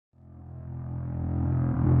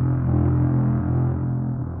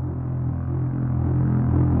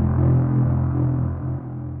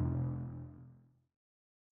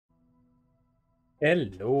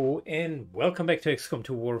Hello and welcome back to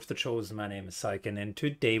XCOM2 War of the Chosen. My name is Syken and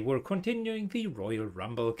today we're continuing the Royal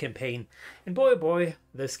Rumble campaign. And boy oh boy,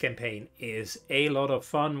 this campaign is a lot of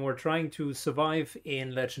fun. We're trying to survive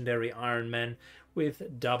in Legendary Iron Man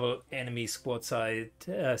with double enemy squad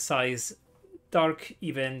size, dark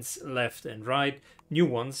events left and right, new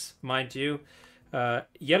ones mind you,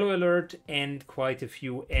 yellow alert and quite a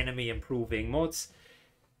few enemy improving mods.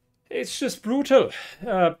 It's just brutal.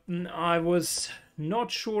 I was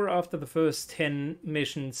not sure after the first 10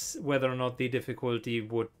 missions whether or not the difficulty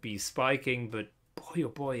would be spiking, but boy oh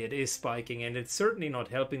boy, it is spiking, and it's certainly not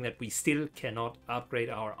helping that we still cannot upgrade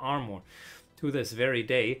our armor to this very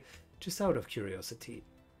day. Just out of curiosity,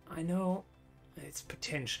 I know it's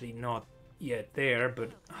potentially not yet there,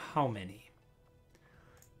 but how many?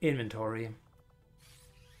 Inventory.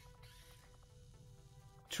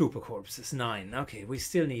 Trooper corpses, 9. Okay, we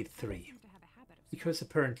still need 3. Because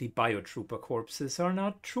apparently biotrooper corpses are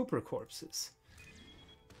not trooper corpses.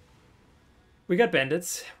 We got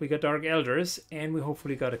bandits, we got dark elders, and we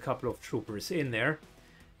hopefully got a couple of troopers in there.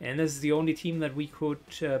 And this is the only team that we could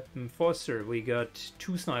foster. We got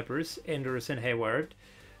 2 snipers, Enders and Hayward,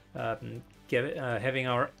 having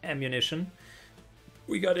our ammunition.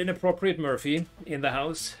 We got inappropriate Murphy in the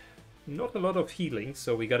house. Not a lot of healing,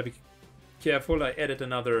 so we gotta be careful. I added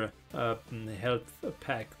another health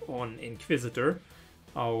pack on Inquisitor,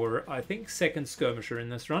 our, I think, second skirmisher in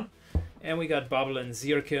this run. And we got Bubble and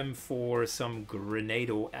Zirkim for some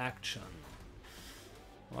Grenado action.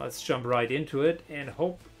 Let's jump right into it and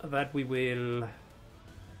hope that we will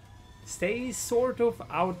stay sort of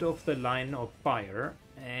out of the line of fire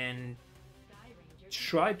and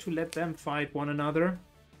try to let them fight one another.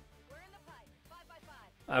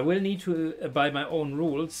 I will need to abide my own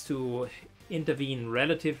rules to intervene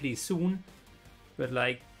relatively soon, but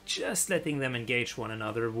like just letting them engage one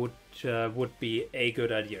another would be a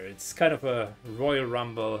good idea. It's kind of a Royal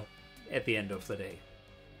Rumble at the end of the day.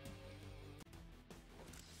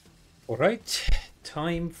 Alright,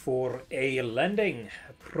 time for a landing,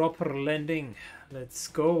 a proper landing. Let's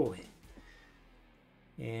go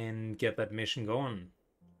and get that mission going.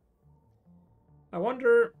 I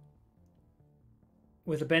wonder,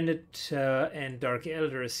 with the Bandit and Dark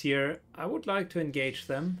Elders here, I would like to engage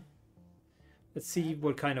them. Let's see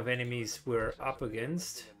what kind of enemies we're up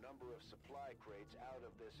against.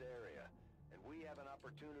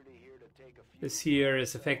 This here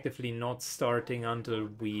is effectively not starting until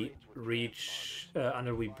we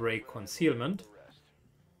break concealment.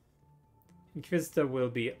 Inquisitor will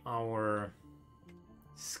be our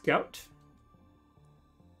scout.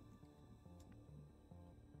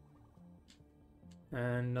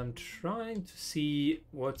 And I'm trying to see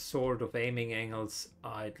what sort of aiming angles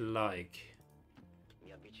I'd like.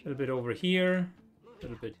 A little bit over here, a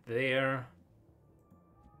little bit there.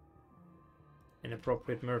 An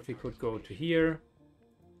appropriate Murphy could go to here.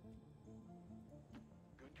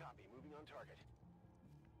 Good copy. Moving on target.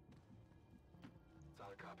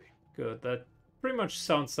 Solid copy. Good. That pretty much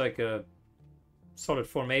sounds like a solid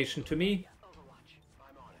formation to me.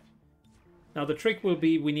 Now the trick will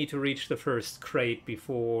be we need to reach the first crate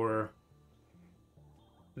before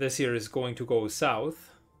this here is going to go south.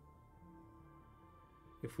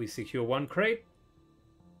 If we secure one crate,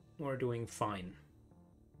 we're doing fine.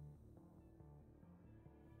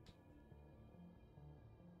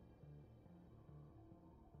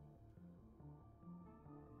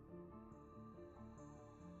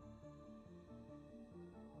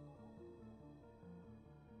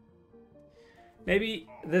 Maybe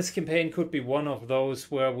this campaign could be one of those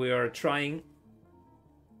where we are trying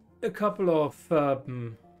a couple of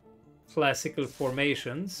classical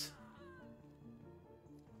formations.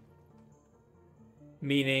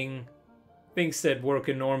 Meaning things that work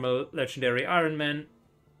in normal Legendary Iron Man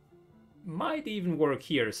might even work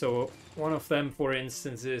here. So one of them, for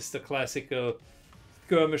instance, is the classical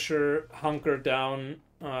skirmisher, hunker down,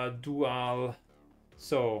 dual.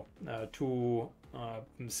 So 2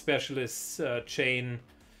 specialists, chain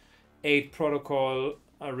 8 protocol,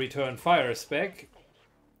 return fire spec.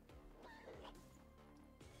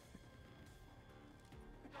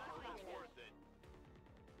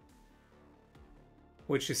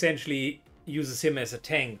 Which essentially uses him as a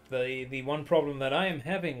tank. The one problem that I am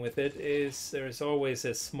having with it is there's always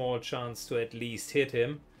a small chance to at least hit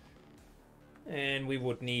him. And we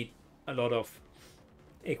would need a lot of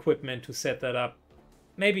equipment to set that up.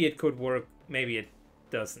 Maybe it could work, maybe it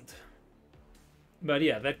doesn't. But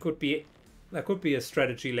yeah, that could be a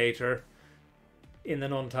strategy later in the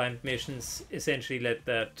non-timed missions. Essentially let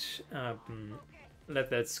that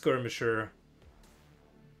skirmisher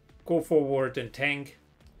go forward and tank.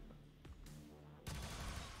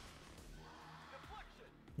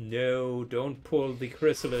 No, don't pull the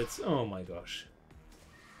chrysalids. Oh my gosh.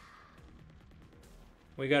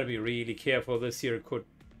 We gotta be really careful. This here could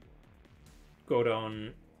go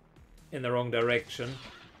down in the wrong direction.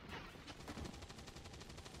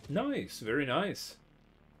 Nice, very nice.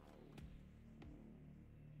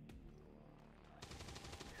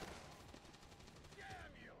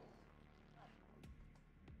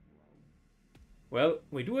 Well,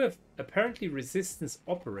 we do have apparently resistance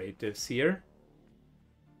operatives here.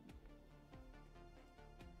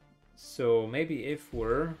 So maybe if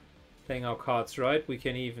we're playing our cards right, we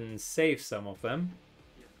can even save some of them.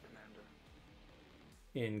 Yes,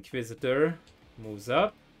 Commander. Inquisitor moves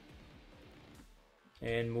up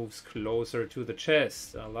and moves closer to the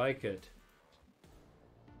chest. I like it.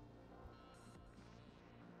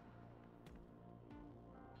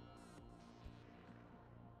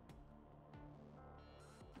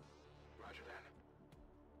 Roger that.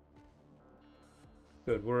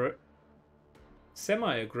 Good, we're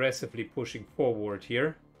semi-aggressively pushing forward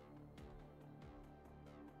here.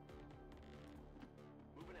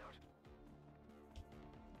 Moving out.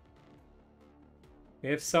 We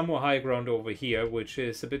have some more high ground over here, which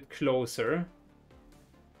is a bit closer.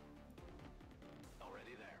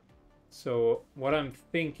 Already there. So what I'm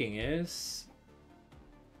thinking is,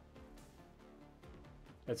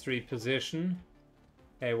 let's reposition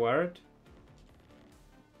Hayward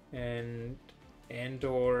and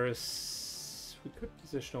Andor's. We could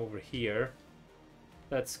position over here.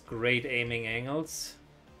 That's great aiming angles.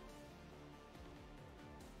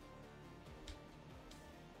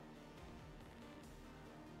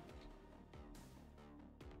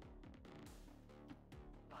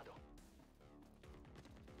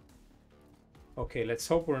 Okay, let's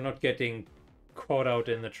hope we're not getting caught out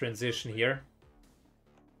in the transition here.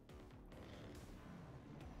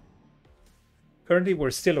 Currently we're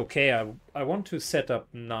still okay. I want to set up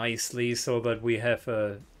nicely so that we have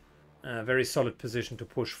a very solid position to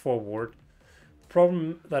push forward.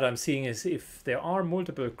 Problem that I'm seeing is if there are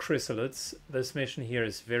multiple chrysalids, this mission here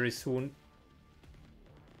is very soon...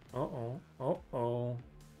 Uh-oh.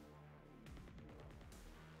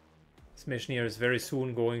 This mission here is very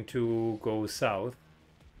soon going to go south.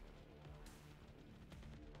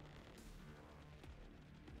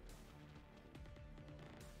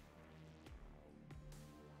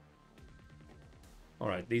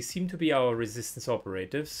 Alright, these seem to be our resistance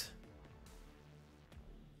operatives.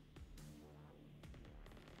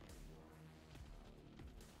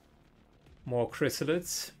 More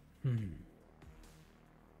chrysalids. We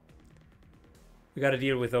gotta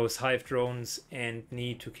deal with those hive drones and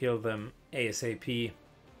need to kill them ASAP.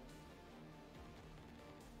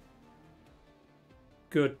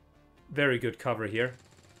 Good, very good cover here.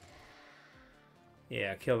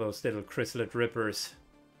 Yeah, kill those little chrysalid rippers.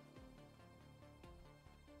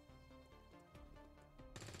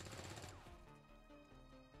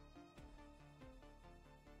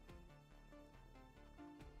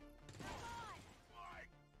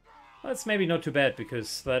 That's maybe not too bad,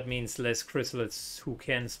 because that means less chrysalids who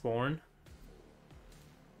can spawn.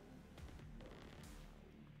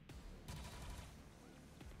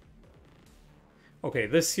 Okay,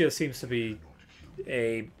 this here seems to be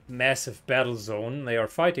a massive battle zone. They are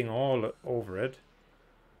fighting all over it.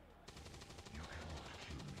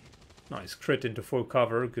 Nice, crit into full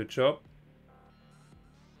cover, good job.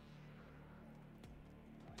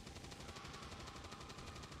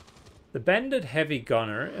 The bandit heavy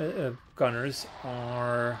gunners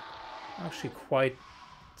are actually quite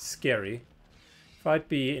scary. If I'd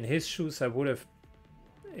be in his shoes, I would have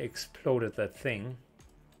exploded that thing.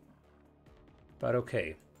 But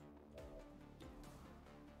okay.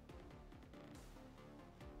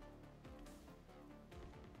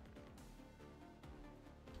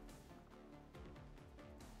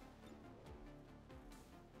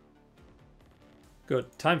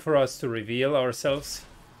 Good. Time for us to reveal ourselves.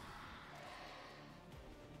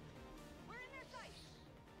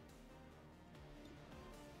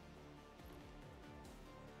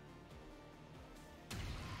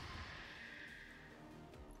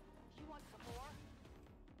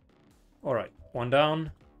 Alright, one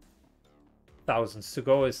down. Thousands to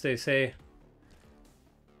go, as they say.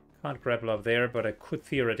 Can't grapple up there, but I could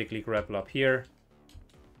theoretically grapple up here.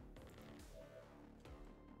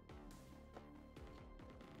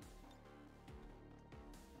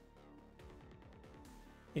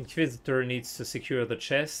 Inquisitor needs to secure the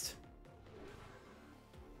chest.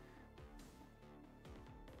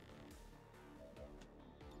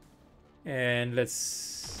 And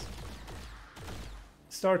let's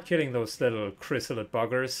start killing those little chrysalid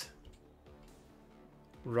buggers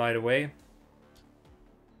right away.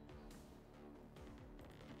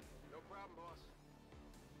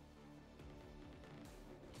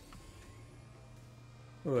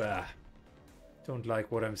 Ugh. Don't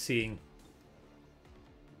like what I'm seeing.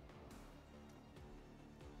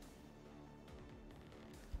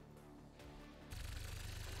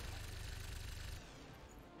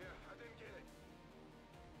 Yeah, I didn't get it.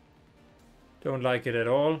 Don't like it at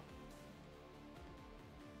all.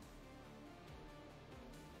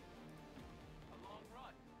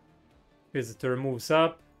 Visitor moves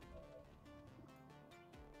up.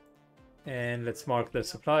 And let's mark the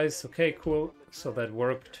supplies. Okay, cool. So that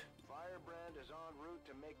worked. Firebrand is en route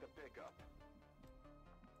to make the pickup.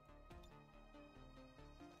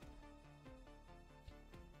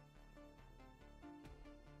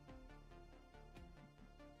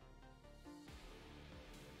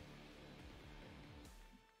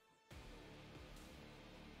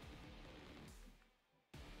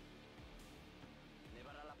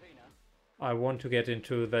 I want to get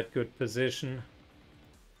into that good position.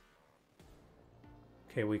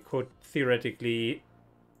 Okay, we could theoretically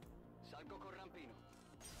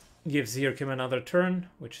give Syken another turn,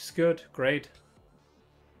 which is good. Great.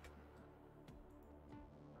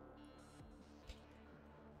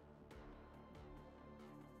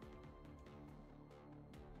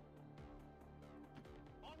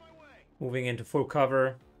 On my way. Moving into full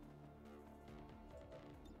cover.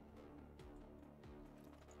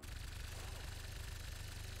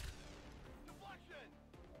 Deflection.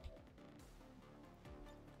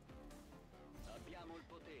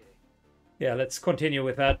 Yeah, let's continue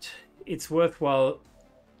with that. It's worthwhile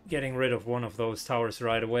getting rid of one of those towers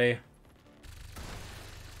right away.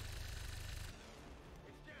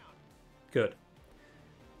 It's down. Good.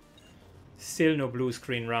 Still no blue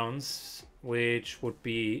screen rounds, which would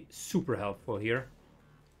be super helpful here.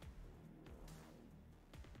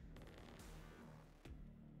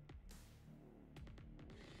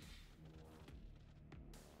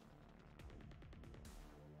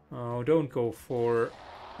 Oh, don't go for...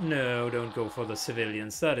 No, don't go for the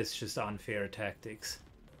civilians. That is just unfair tactics.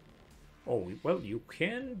 Oh, well, you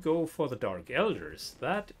can go for the Dark Elders.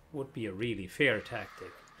 That would be a really fair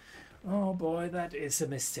tactic. Oh boy, that is a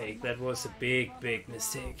mistake. That was a big, big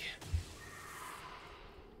mistake.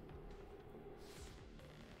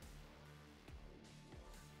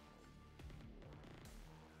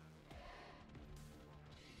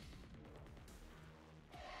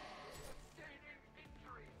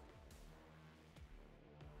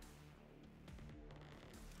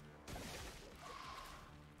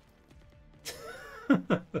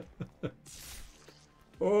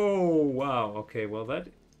 Oh wow, okay, well that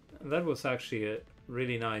was actually a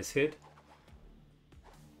really nice hit.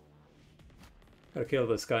 I'll kill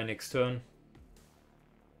this guy next turn.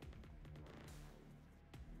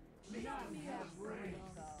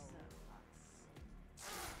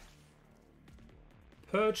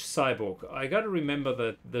 Purge Cyborg. I gotta remember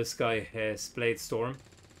that this guy has Blade Storm.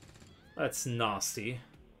 That's nasty.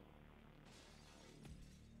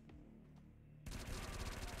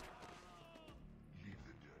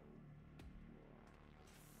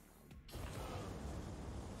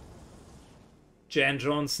 Jan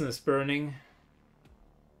Johnson is burning.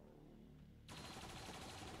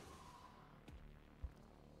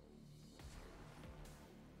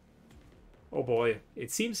 Oh boy,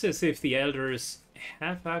 it seems as if the Elders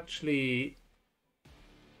have actually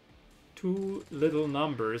too little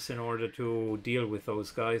numbers in order to deal with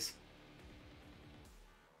those guys.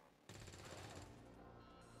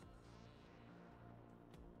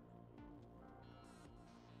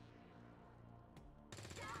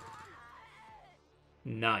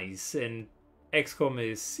 Nice, and XCOM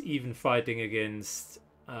is even fighting against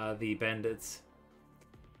the bandits.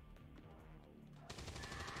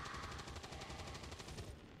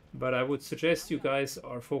 But I would suggest you guys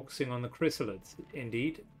are focusing on the chrysalids,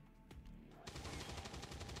 indeed.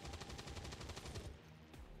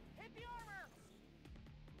 Hit the armor.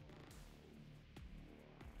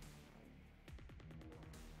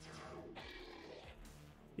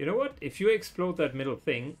 You know what? If you explode that middle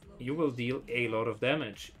thing, you will deal a lot of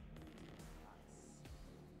damage.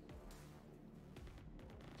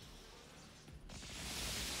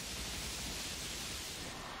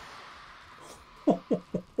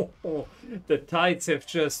 The tides have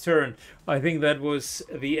just turned. I think that was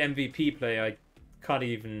the MVP play. I can't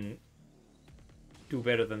even do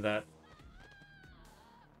better than that.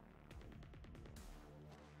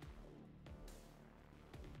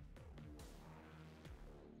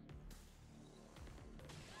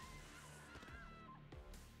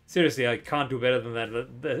 Seriously, I can't do better than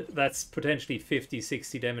that. That's potentially 50,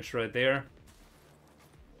 60 damage right there.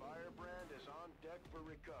 Firebrand is on deck for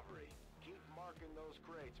recovery. Keep marking those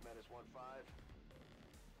crates, Menace 1-5.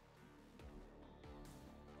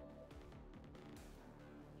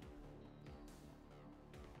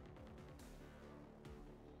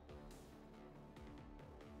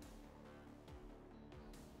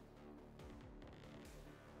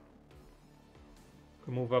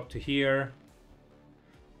 to move up to here.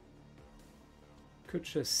 Could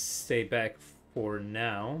just stay back for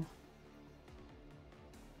now.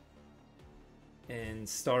 And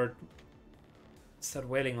start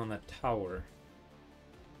wailing on that tower.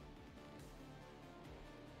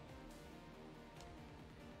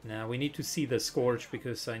 Now we need to see the Scourge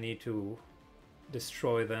because I need to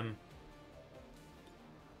destroy them.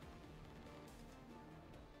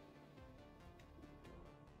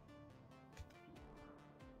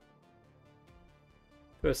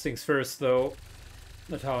 First things first though,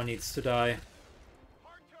 the tower needs to die.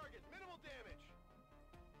 Hard target, minimal damage.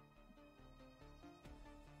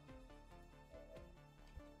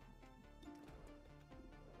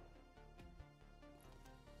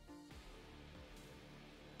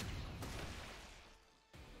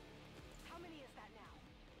 How many is that now?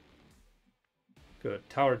 Good,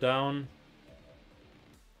 tower down.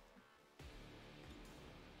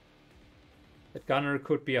 That gunner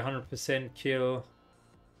could be 100% kill.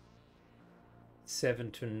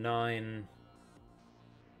 7 to 9.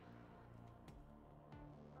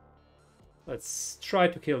 Let's try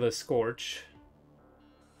to kill the Scorch.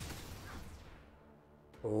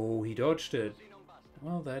 Oh, he dodged it.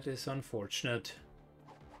 Well, that is unfortunate.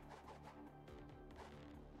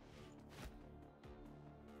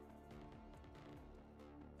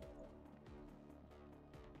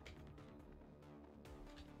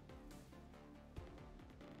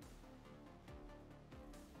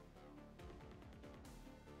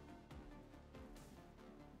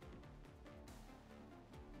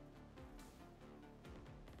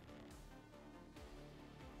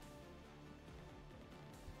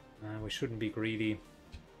 We shouldn't be greedy.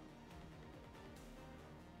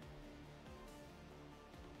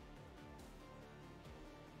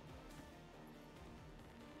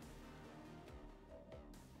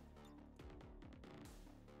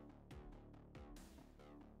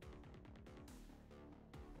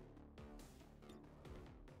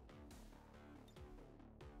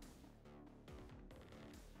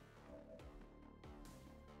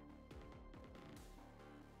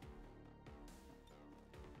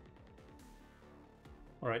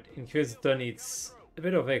 Alright, Inquisitor needs a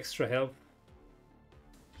bit of extra help.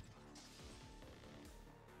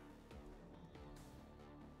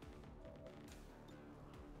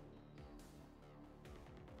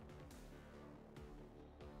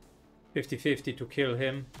 "50-50 to kill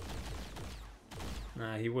him."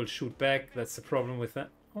 He will shoot back. That's the problem with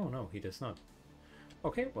that. Oh no, he does not.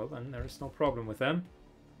 Okay, well then there is no problem with them.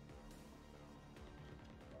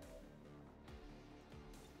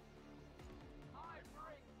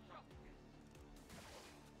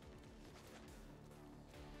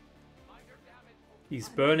 He's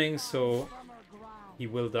burning, so he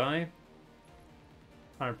will die.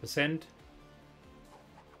 100%.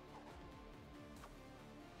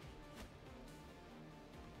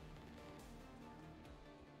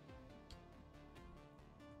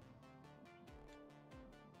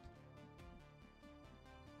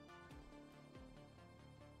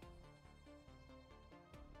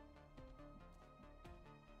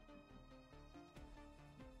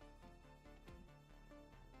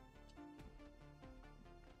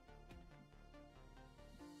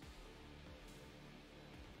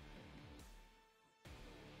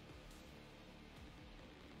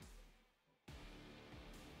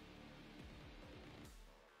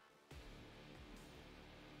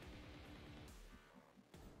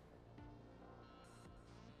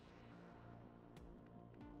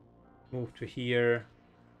 Move to here.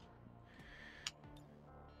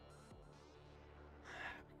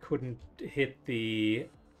 Couldn't hit the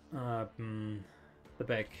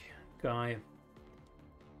back guy.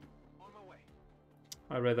 On my way.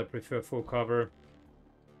 I rather prefer full cover.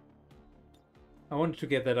 I wanted to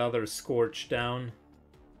get that other Scorch down.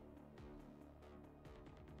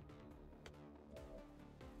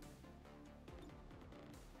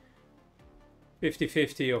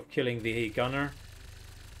 "50-50 of killing the gunner."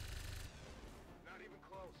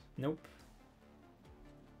 Nope.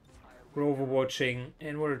 We're overwatching,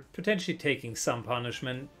 and we're potentially taking some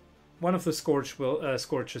punishment. One of the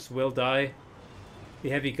Scorches will die.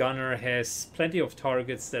 The heavy gunner has plenty of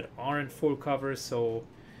targets that aren't full cover, so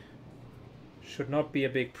should not be a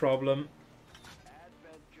big problem.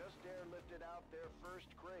 Advent just airlifted out their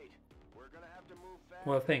first crate. We're gonna have to move fast.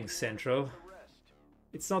 Well, thanks, Central. The rest.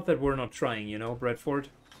 It's not that we're not trying, you know, Bradford.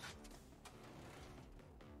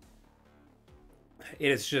 It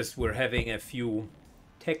is just we're having a few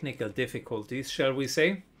technical difficulties, shall we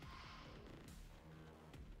say.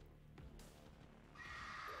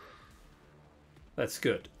 That's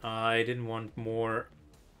good. I didn't want more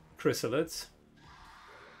chrysalids.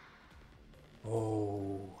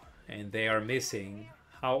 Oh, and they are missing.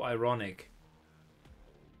 How ironic.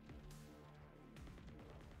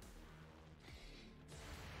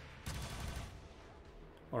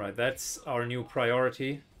 Alright, that's our new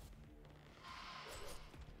priority.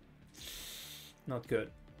 Not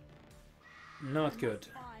good. Not good.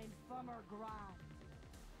 Find firmer ground.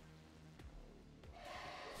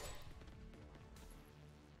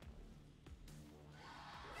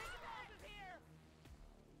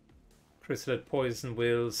 Chrysalid poison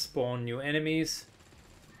will spawn new enemies.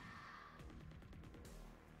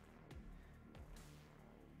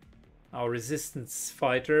 Our resistance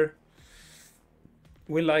fighter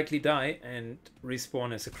will likely die and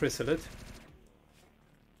respawn as a chrysalid.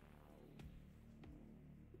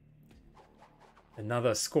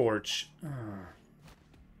 Another scourge. Of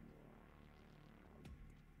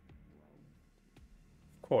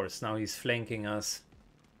course, now he's flanking us.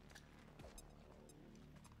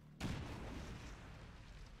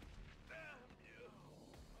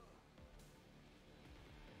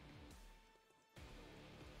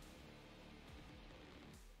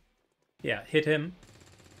 Yeah, hit him.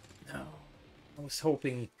 No, I was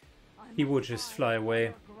hoping he would just fly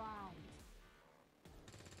away.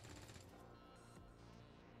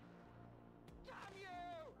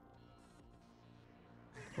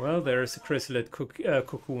 Well, there's a chrysalid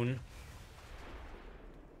cocoon.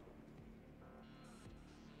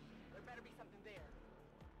 There better be something there.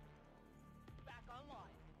 Back online.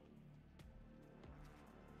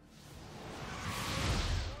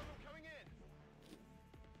 Coming in.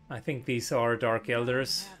 I think these are Dark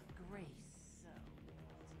Elders. Have grace, so.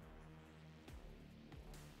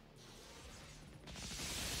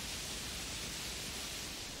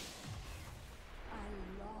 I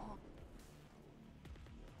long.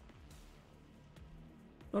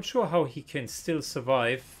 Not sure how he can still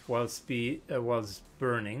survive whilst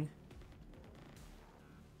burning.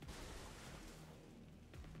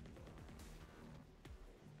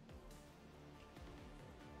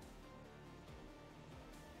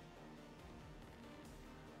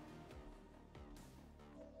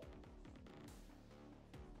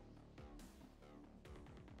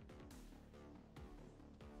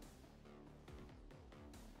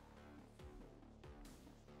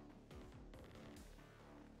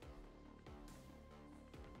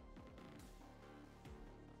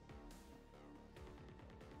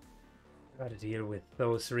 Gotta deal with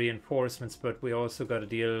those reinforcements, but we also gotta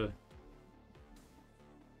deal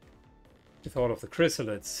with all of the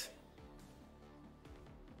chrysalids.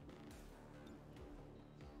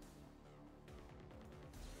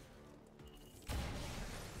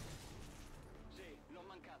 Sì, l'ho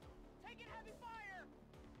mancato. Taking heavy fire!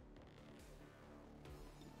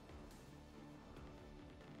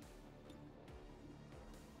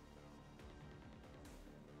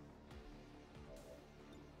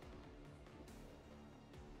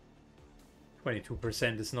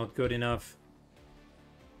 22% is not good enough.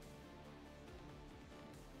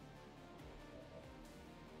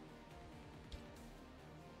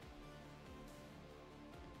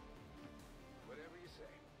 Whatever you say.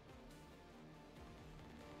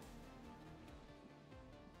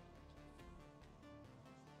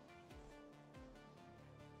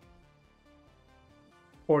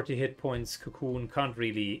 Forty hit points. Cocoon can't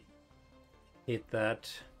really hit that.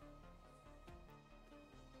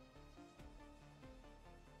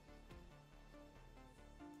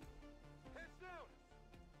 Heads down.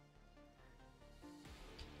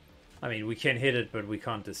 I mean, we can hit it, but we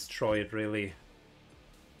can't destroy it, really.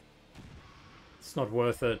 It's not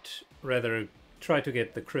worth it. Rather, try to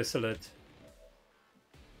get the chrysalid.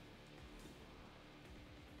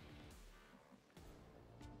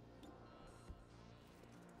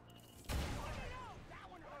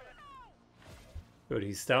 Good,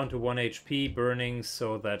 he's down to 1 HP, burning,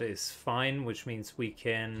 so that is fine, which means we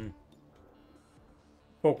can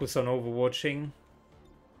focus on overwatching.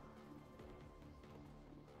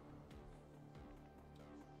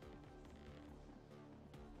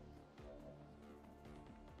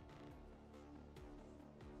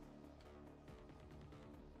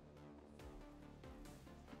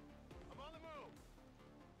 I'm on the move.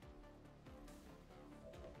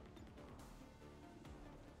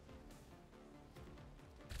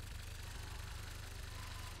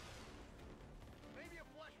 Maybe a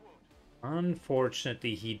flesh wound.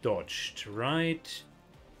 Unfortunately, he dodged right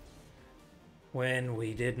when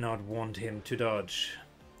we did not want him to dodge.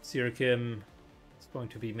 Syken is going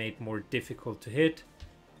to be made more difficult to hit.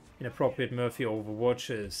 Inappropriate Murphy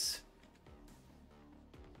overwatches.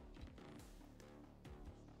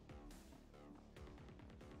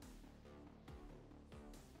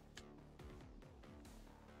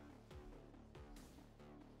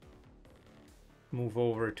 move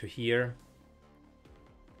over to here.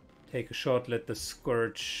 Take a shot, let the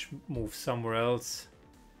Scourge move somewhere else.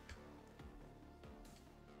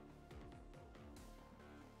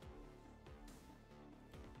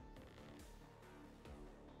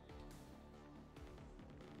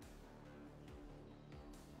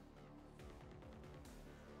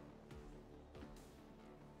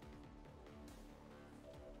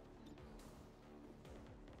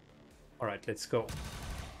 Alright, let's go.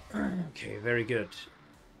 Okay, very good.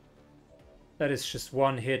 That is just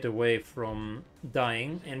one hit away from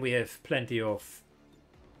dying, and we have plenty of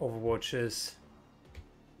Overwatches.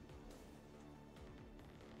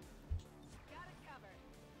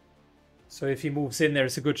 So if he moves in,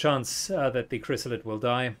 there's a good chance that the Chrysalid will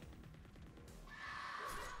die.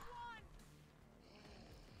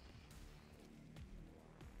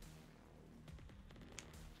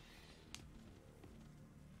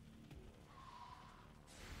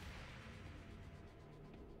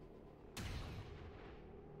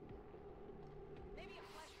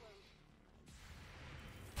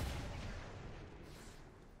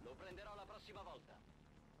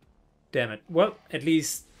 Damn it. Well, at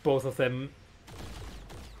least both of them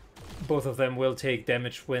will take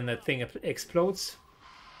damage when that thing explodes.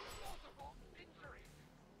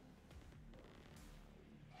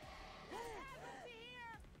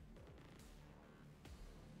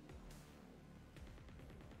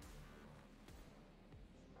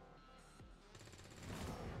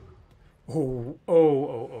 Oh, oh,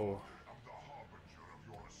 oh, oh.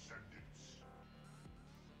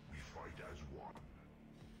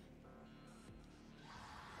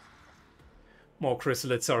 More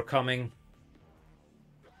chrysalids are coming.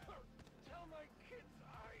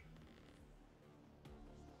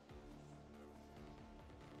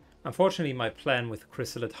 Unfortunately, my plan with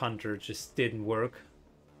Chrysalid Hunter just didn't work.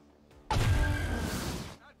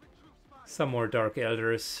 Some more Dark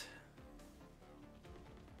Elders.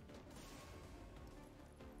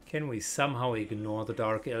 Can we somehow ignore the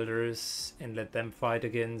Dark Elders and let them fight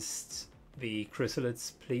against the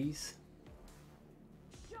Chrysalids, please?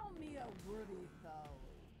 Show me a worthy foe.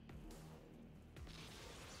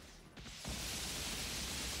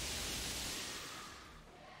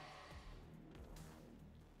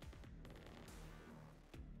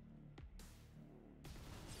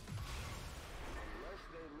 Unless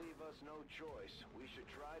they leave us no choice, we should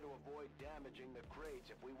try to avoid damaging the crates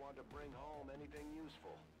if we want to bring home anything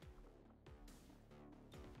useful.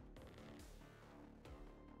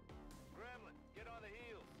 Gremlin, get on the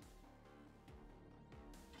heels.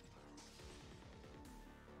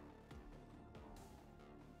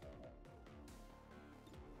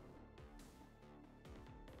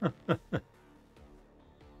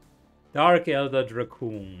 Dark Elder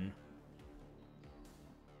Dracoon.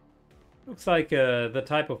 Looks like the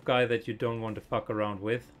type of guy that you don't want to fuck around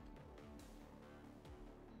with.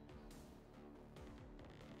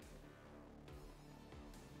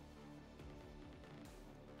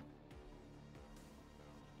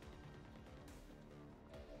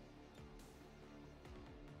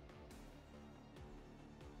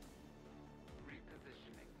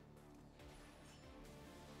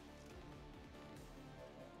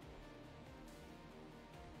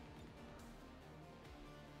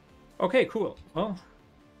 Okay, cool. Well,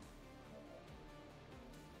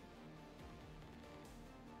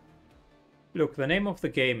 look, the name of the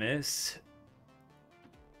game is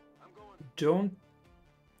don't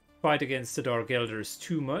fight against the Dark Elders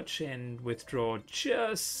too much and withdraw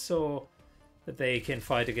just so that they can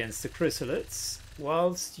fight against the Chrysalids,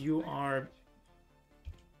 whilst you are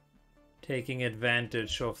taking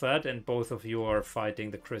advantage of that, and both of you are fighting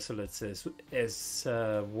the Chrysalids as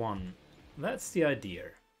one. That's the idea.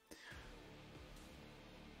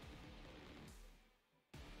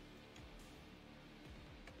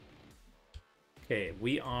 Okay,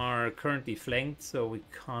 we are currently flanked, so we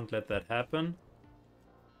can't let that happen.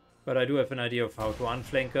 But I do have an idea of how to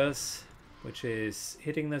unflank us, which is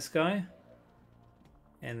hitting this guy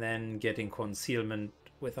and then getting concealment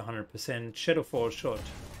with 100% Shadowfall shot.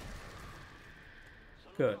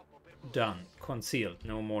 Good. Done. Concealed.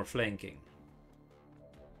 No more flanking.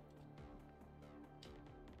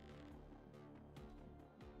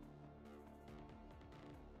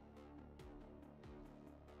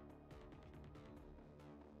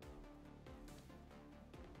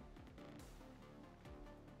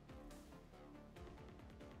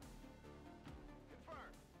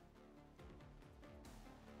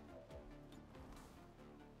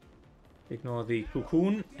 Ignore the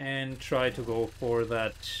cocoon and try to go for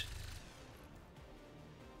that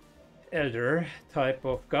elder type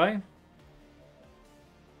of guy.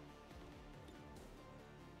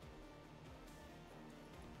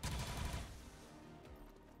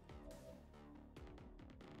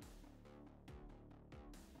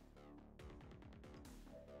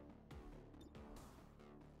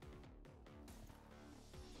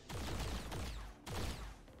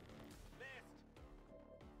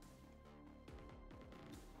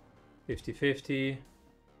 50-50.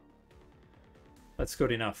 That's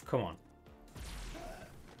good enough. Come on.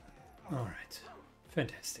 All right.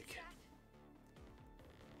 Fantastic.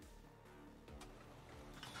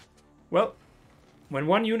 Well, when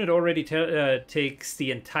one unit already takes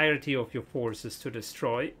the entirety of your forces to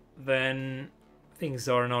destroy, then things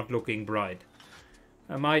are not looking bright.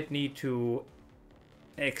 I might need to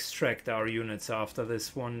extract our units after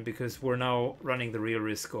this one, because we're now running the real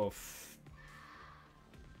risk of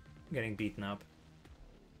getting beaten up.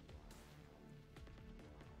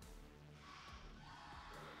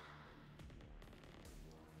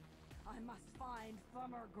 I must find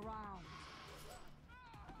firmer ground.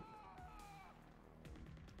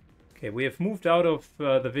 Okay, we have moved out of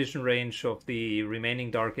the vision range of the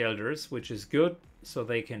remaining Dark Elders, which is good, so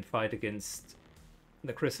they can fight against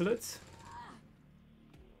the Chrysalids.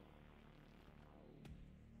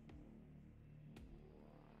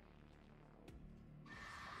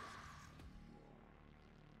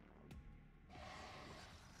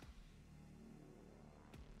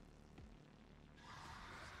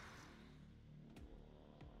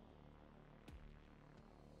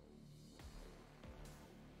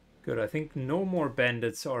 Good, I think no more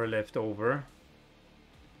bandits are left over.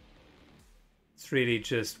 It's really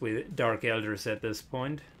just with Dark Elders at this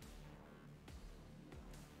point.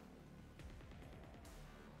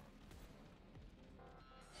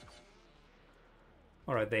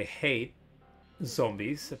 Alright, they hate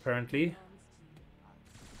zombies, apparently.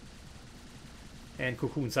 And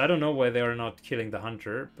cocoons. I don't know why they are not killing the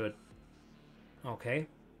hunter, but okay.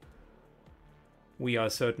 We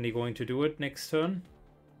are certainly going to do it next turn.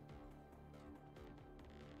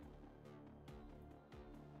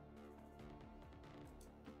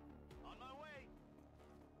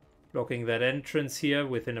 Blocking that entrance here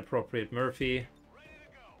with an appropriate Murphy. Ready to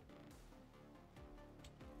go.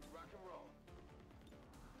 Rock and roll.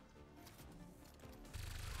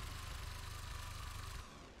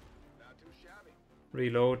 Not too shabby.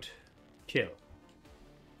 Reload. Kill.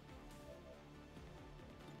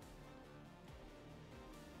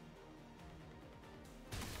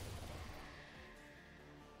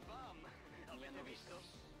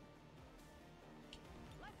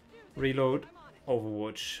 Reload.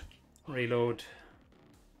 Overwatch. Reload.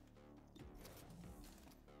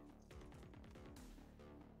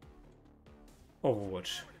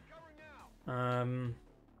 Overwatch.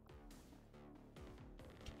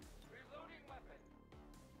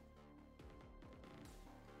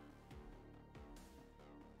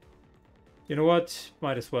 You know what?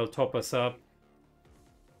 Might as well top us up.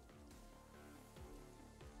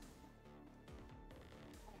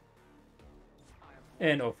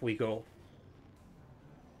 And off we go.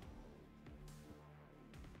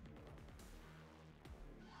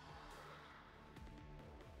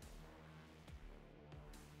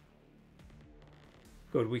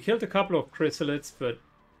 Good, we killed a couple of Chrysalids, but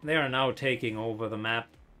they are now taking over the map.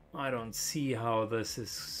 I don't see how this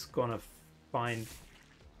is gonna find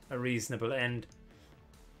a reasonable end.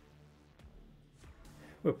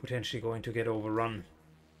 We're potentially going to get overrun.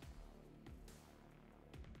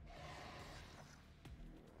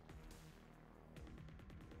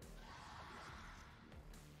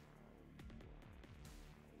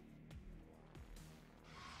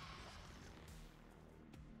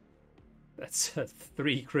 That's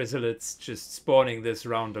 3 Chrysalids just spawning this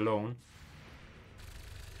round alone.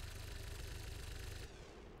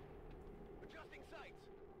 Adjusting sights.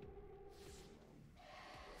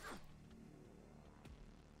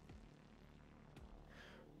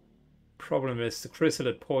 Problem is the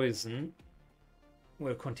Chrysalid poison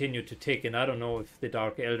will continue to tick, and I don't know if the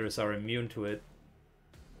Dark Elders are immune to it.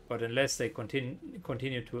 But unless they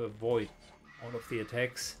continue to avoid all of the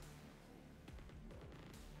attacks.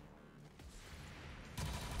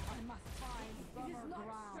 I must find firmer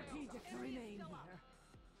ground. Strategic to remain here.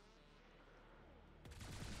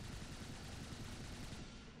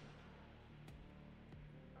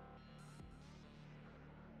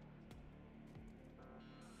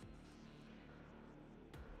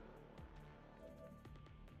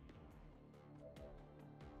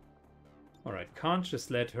 Alright, can't just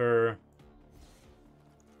let her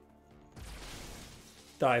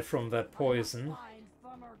die from that poison. Find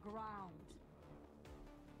firmer ground.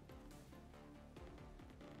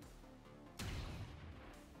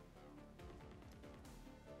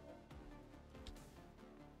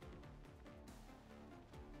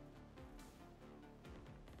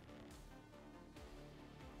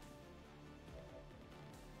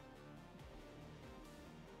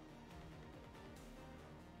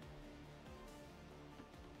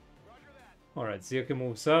 Roger that. Alright, Syken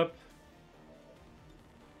moves up.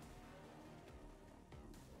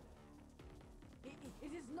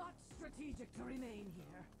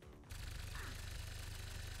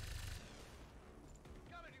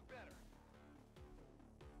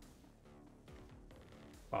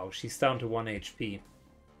 Wow, she's down to 1 HP.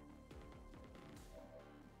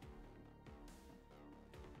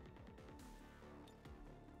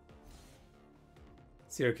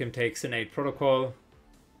 Syken takes an 8 protocol.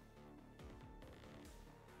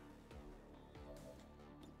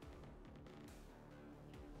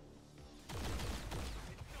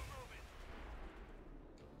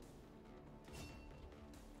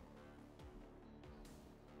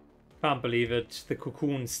 Can't believe it, the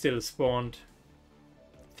cocoon still spawned.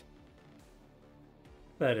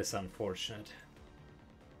 That is unfortunate.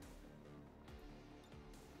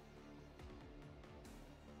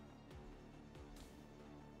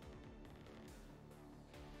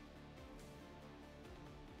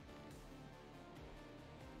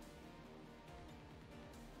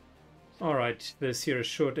 Alright, this here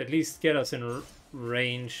should at least get us in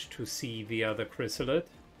range to see the other chrysalid.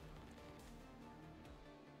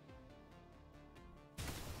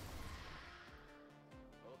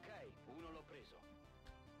 Okay, uno l'ho preso.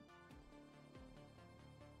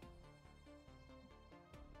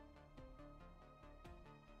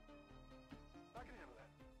 I can handle that.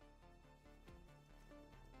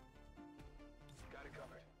 Got it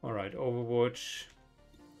covered. Alright, Overwatch.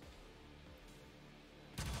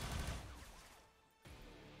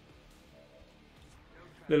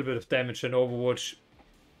 A little bit of damage and Overwatch.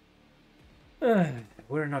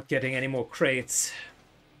 We're not getting any more crates.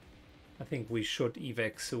 I think we should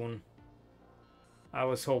evac soon. I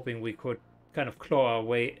was hoping we could kind of claw our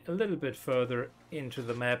way a little bit further into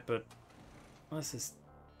the map, but this is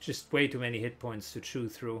just way too many hit points to chew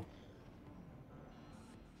through.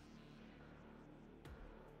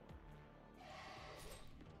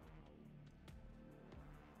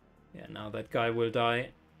 Yeah, now that guy will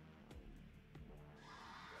die.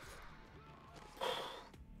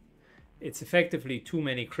 It's effectively too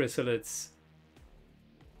many chrysalids.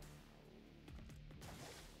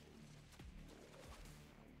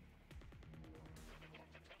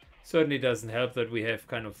 Certainly doesn't help that we have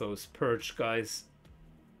kind of those purge guys.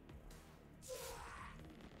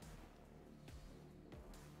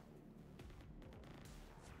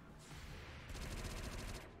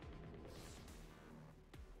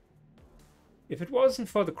 If it wasn't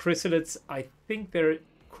for the chrysalids, I think there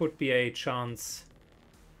could be a chance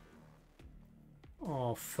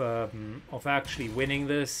of actually winning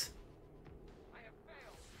this.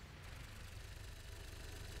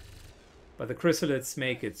 But the chrysalids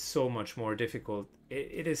make it so much more difficult.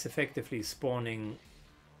 It is effectively spawning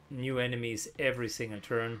new enemies every single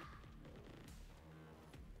turn.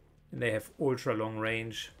 And they have ultra long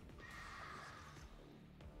range.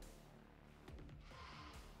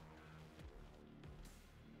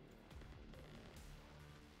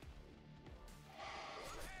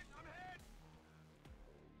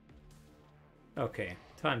 Okay,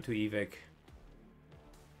 time to evac.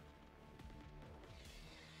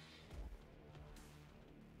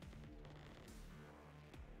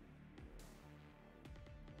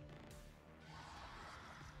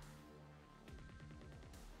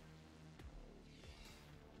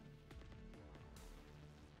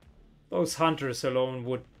 Those hunters alone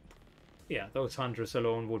would... Yeah, those hunters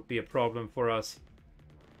alone would be a problem for us.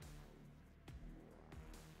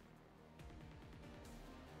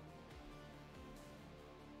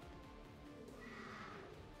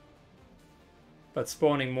 But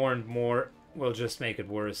spawning more and more will just make it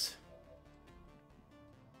worse.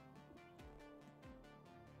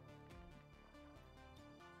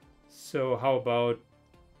 So how about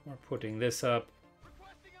we're putting this up.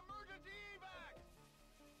 Requesting emergency evac.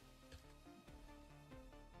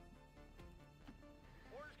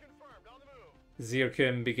 Orders confirmed. On the move.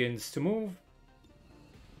 Syken begins to move.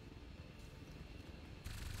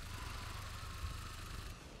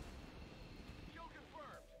 Kill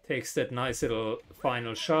confirmed. Takes that nice little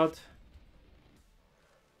final shot.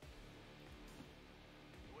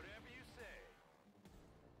 Whatever you say.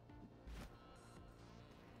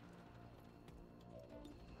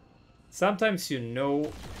 Sometimes you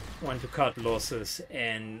know when to cut losses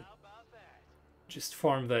and How about that? just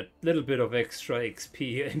farm that little bit of extra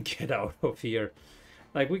XP and get out of here.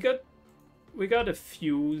 Like we got a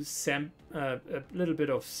few a little bit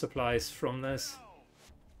of supplies from this.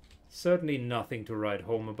 Certainly nothing to write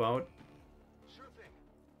home about, Sure thing.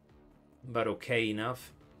 but okay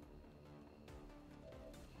enough.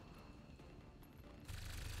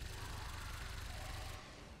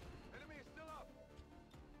 Enemy is still up.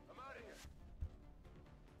 I'm out of here.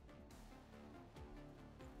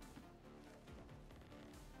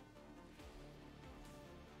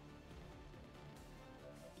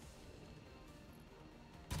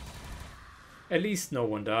 At least no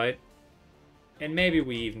one died. And maybe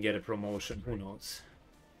we even get a promotion, who knows.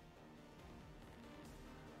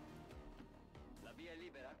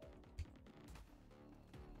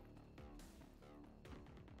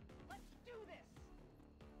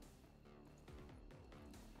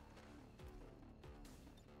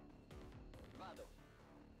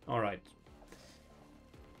 Alright.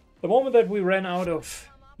 The moment that we ran out of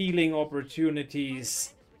healing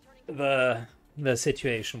opportunities, the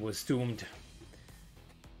situation was doomed.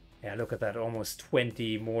 Yeah, look at that, almost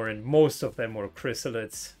 20 more, and most of them were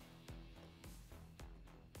chrysalids.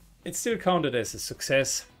 It still counted as a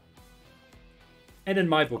success. And in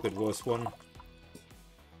my book it was one.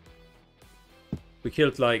 We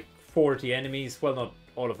killed like 40 enemies. Well, not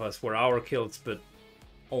all of us were our kills, but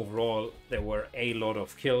overall there were a lot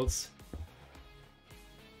of kills.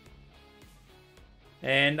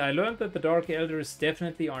 And I learned that the Dark Elders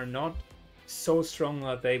definitely are not so strong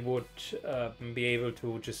that they would be able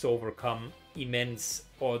to just overcome immense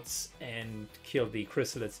odds and kill the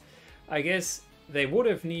chrysalids. I guess they would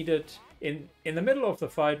have needed in the middle of the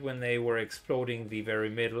fight when they were exploding the very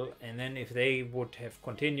middle, and then if they would have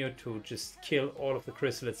continued to just kill all of the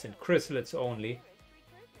chrysalids and chrysalids only,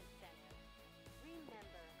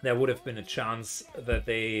 there would have been a chance that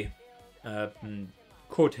they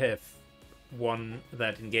could have won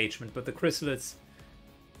that engagement. But the chrysalids,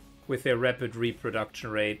 with their rapid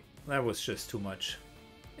reproduction rate, that was just too much.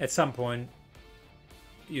 At some point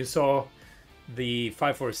you saw the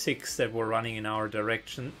 5 or 6 that were running in our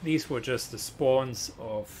direction. These were just the spawns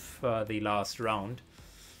of the last round,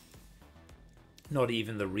 not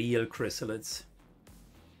even the real chrysalids.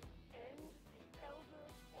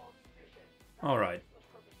 Alright,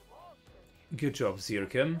 good job,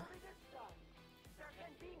 Syken.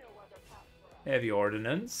 Heavy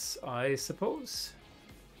ordnance, I suppose.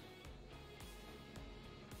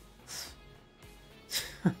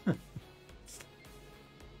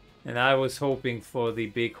 And I was hoping for the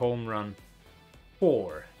big home run.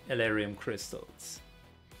 4 Elerium crystals.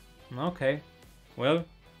 Okay, well,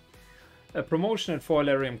 a promotion at 4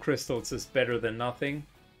 Elerium crystals is better than nothing.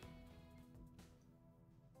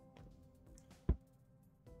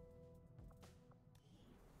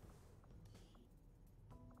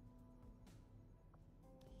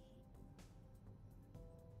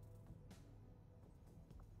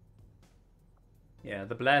 Yeah,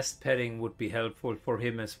 the blast padding would be helpful for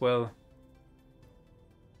him as well.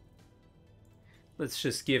 Let's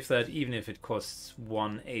just give that, even if it costs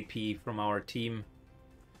 1 AP from our team.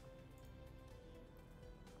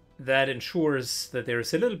 That ensures that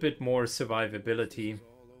there's a little bit more survivability. It's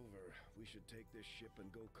all over. We should take this ship and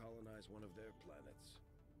go colonize one of their planets.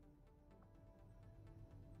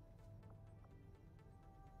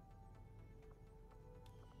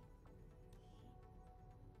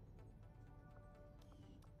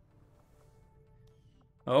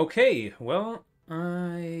 Okay, well,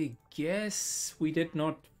 I guess we did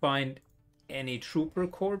not find any trooper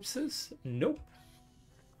corpses. Nope.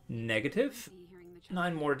 Negative.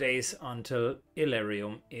 9 more days until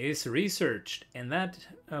Elerium is researched, and that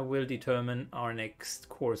will determine our next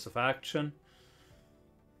course of action.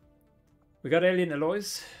 We got alien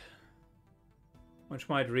alloys, which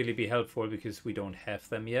might really be helpful because we don't have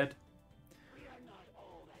them yet.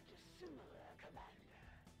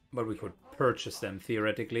 But we could purchase them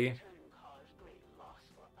theoretically.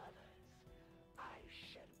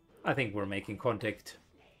 I think we're making contact.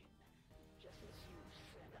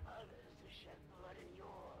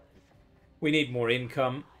 We need more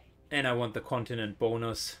income, and I want the continent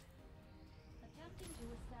bonus.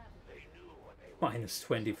 Minus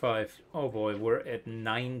 25. Oh boy, we're at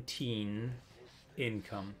 19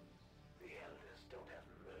 income.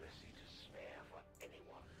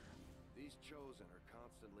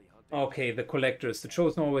 Okay, the collectors. The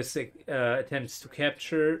chosen always attempts to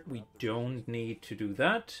capture. We don't need to do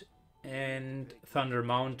that. And Thunder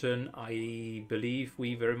Mountain, I believe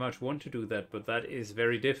we very much want to do that, but that is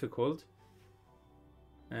very difficult.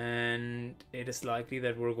 And it is likely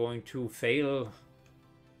that we're going to fail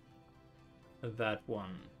that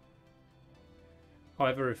one.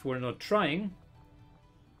 However, if we're not trying,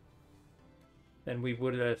 then we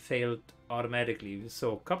would have failed automatically.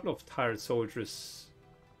 So a couple of tired soldiers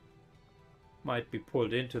might be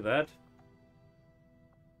pulled into that.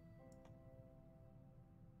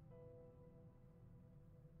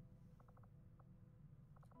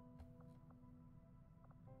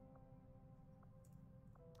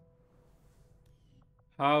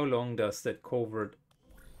 How long does that covert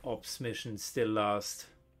ops mission still last?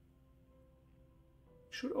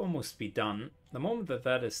 Should almost be done. The moment that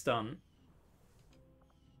that is done,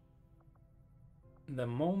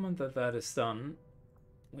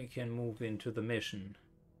 we can move into the mission.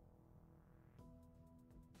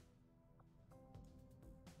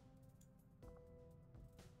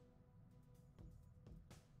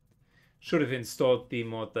 Should have installed the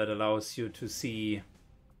mod that allows you to see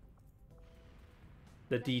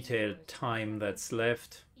the detailed time that's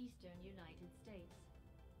left. Eastern United States.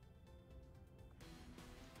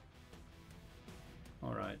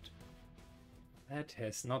 Alright. That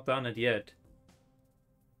has not done it yet.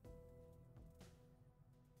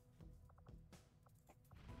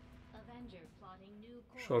 Avenger plotting new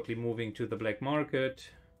course. Shortly moving to the black market.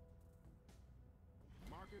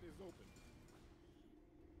 Market is open.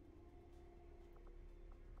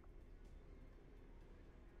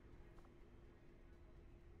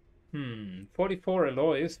 44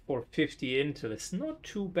 alloys for 50 intel is not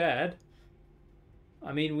too bad.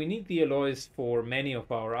 I mean, we need the alloys for many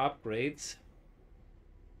of our upgrades.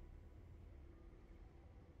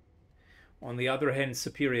 On the other hand,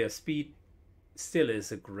 superior speed still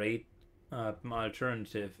is a great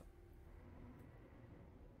alternative.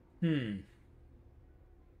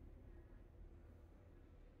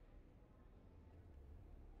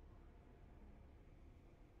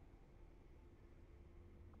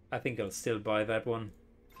 I think I'll still buy that one.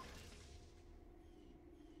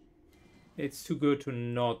 It's too good to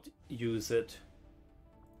not use it.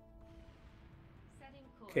 Setting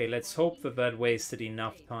course Okay, let's for hope that that wasted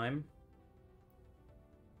enough time.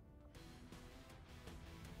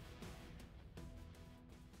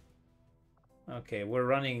 Okay, we're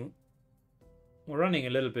running a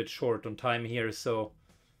little bit short on time here, so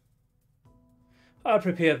I'll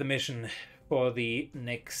prepare the mission for the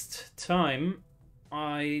next time.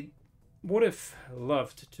 I would have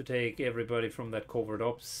loved to take everybody from that covert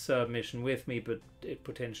ops mission with me, but it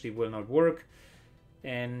potentially will not work,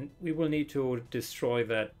 and we will need to destroy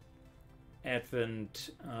that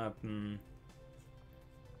Advent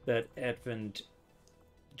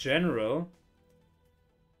general.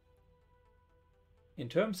 In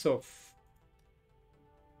terms of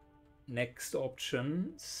next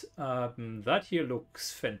options, that here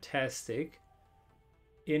looks fantastic.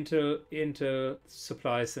 Intel,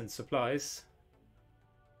 supplies and supplies.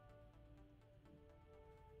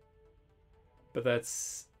 But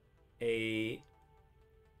that's a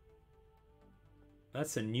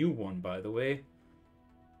new one, by the way.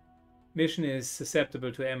 Mission is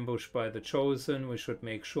susceptible to ambush by the Chosen. We should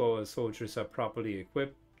make sure our soldiers are properly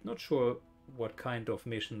equipped. Not sure what kind of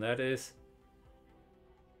mission that is.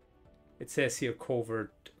 It says here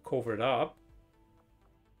covert up.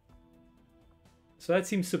 So that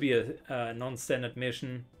seems to be a non-standard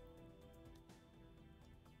mission.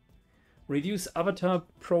 Reduce avatar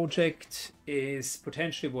project is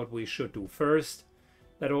potentially what we should do first.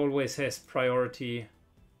 That always has priority.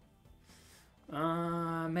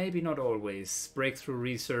 Maybe not always. Breakthrough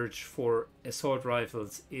research for assault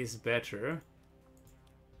rifles is better.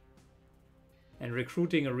 And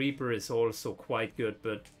recruiting a Reaper is also quite good,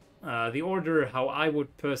 but the order how I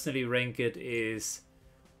would personally rank it is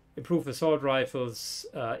improve assault rifles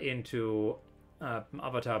into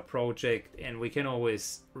Avatar project, and we can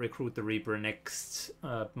always recruit the Reaper next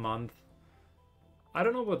month. I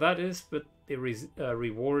don't know what that is, but the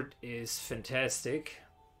reward is fantastic.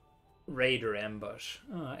 Raider ambush.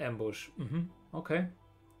 Okay.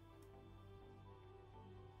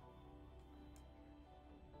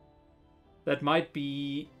 That might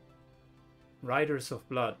be Riders of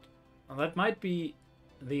Blood. That might be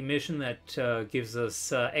the mission that gives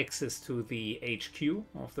us access to the HQ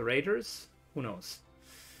of the Raiders. Who knows?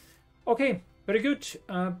 Okay, very good.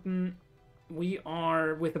 We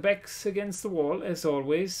are with the backs against the wall, as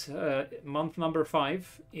always. Month number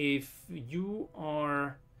 5. If you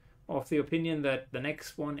are of the opinion that the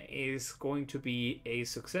next one is going to be a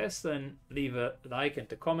success, then leave a like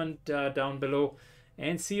and a comment down below.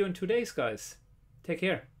 And see you in 2 days, guys. Take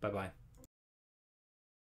care. Bye-bye.